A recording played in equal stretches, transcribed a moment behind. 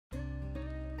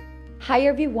Hi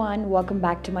everyone, welcome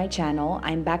back to my channel.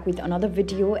 I'm back with another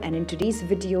video, and in today's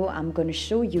video I'm going to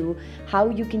show you how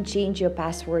you can change your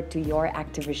password to your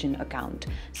Activision account.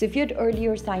 So if you had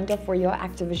earlier signed up for your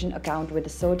Activision account with a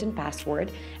certain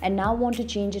password and now want to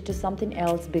change it to something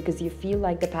else because you feel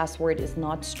like the password is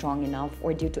not strong enough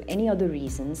or due to any other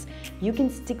reasons, you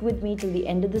can stick with me till the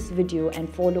end of this video and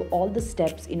follow all the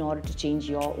steps in order to change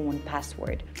your own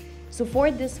password. So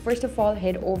for this, first of all,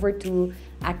 head over to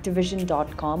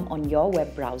activision.com on your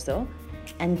web browser,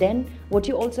 and then what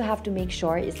you also have to make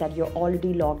sure is that you're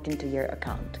already logged into your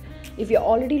account. If you're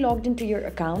already logged into your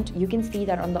account, you can see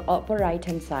that on the upper right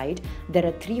hand side there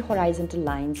are 3 horizontal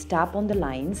lines. Tap on the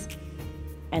lines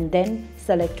and then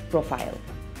select profile.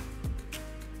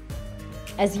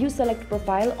 As you select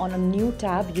profile, on a new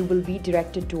tab you will be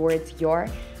directed towards your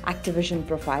Activision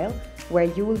profile, where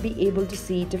you will be able to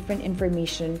see different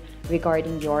information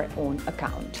regarding your own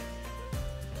account.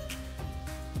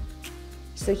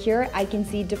 So here I can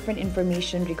see different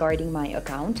information regarding my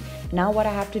account. Now what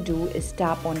I have to do is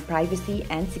tap on privacy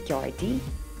and security.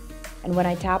 And when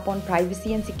I tap on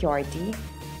privacy and security,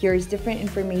 here is different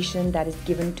information that is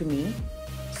given to me.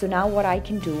 So now what I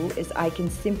can do is I can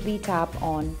simply tap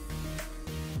on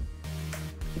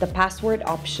the password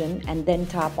option and then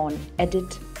tap on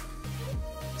edit.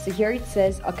 So here it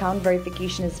says account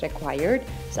verification is required.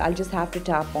 So I'll just have to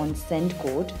tap on send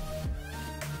code.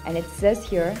 And it says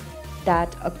here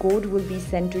that a code will be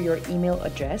sent to your email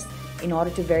address in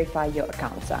order to verify your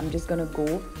account. So I'm just going to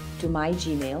go to my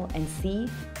Gmail and see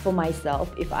for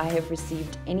myself if I have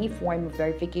received any form of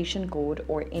verification code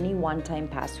or any one-time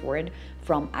password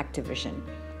from Activision.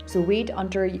 So wait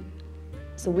until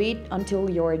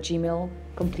your Gmail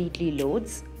completely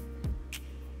loads.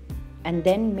 And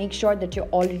then make sure that you're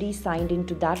already signed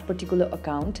into that particular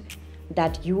account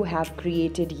that you have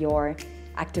created your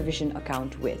Activision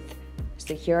account with.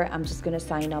 So here I'm just going to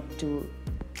sign up to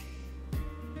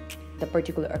the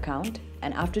particular account,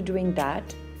 and after doing that,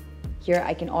 here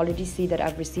I can already see that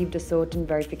I've received a certain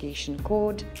verification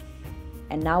code.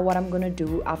 And now what I'm going to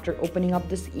do after opening up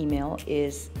this email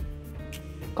is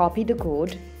copy the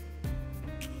code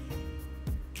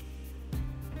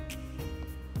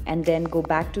and then go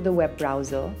back to the web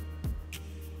browser.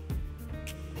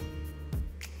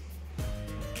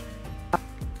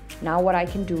 Now what I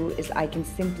can do is I can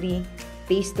simply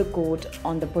paste the code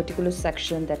on the particular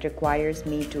section that requires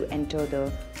me to enter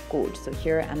the code. So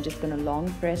here I'm just going to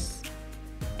long press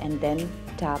and then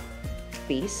tap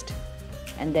paste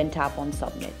and then tap on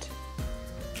submit.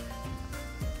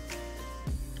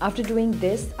 After doing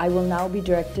this, I will now be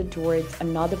directed towards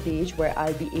another page where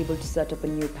I'll be able to set up a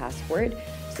new password.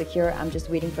 So here I'm just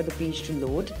waiting for the page to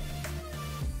load.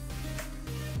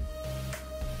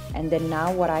 And then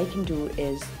now what I can do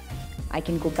is I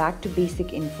can go back to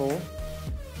basic info.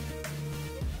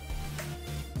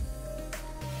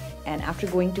 And after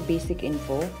going to basic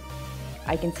info,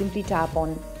 I can simply tap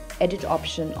on edit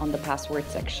option on the password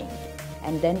section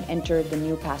and then enter the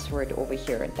new password over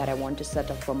here that I want to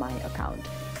set up for my account.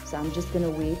 So I'm just going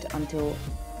to wait until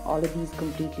all of these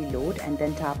completely load and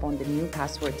then tap on the new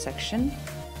password section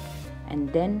and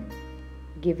then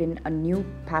give in a new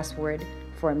password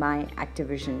for my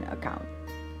Activision account.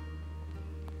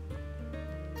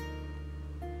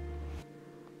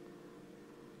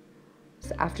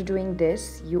 So after doing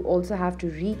this, you also have to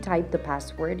retype the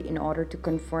password in order to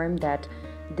confirm that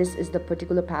this is the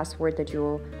particular password that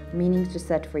you're meaning to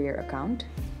set for your account.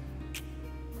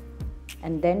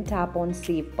 And then tap on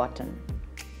save button.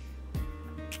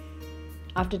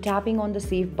 After tapping on the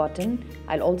save button,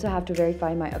 I'll also have to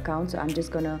verify my account. So I'm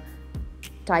just gonna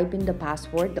type in the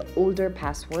password, the older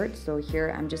password. So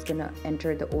here I'm just gonna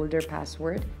enter the older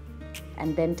password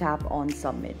and then tap on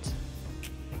submit.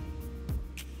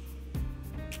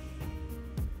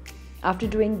 After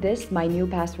doing this, my new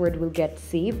password will get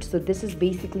saved. So this is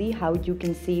basically how you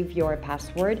can save your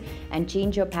password and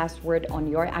change your password on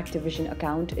your Activision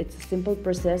account. It's a simple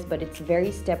process, but it's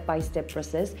very step-by-step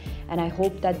process. And I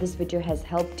hope that this video has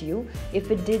helped you.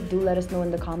 If it did, do let us know in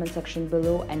the comment section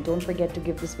below. And don't forget to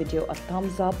give this video a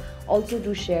thumbs up. Also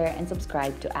do share and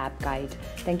subscribe to App Guide.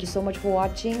 Thank you so much for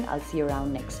watching. I'll see you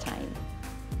around next time.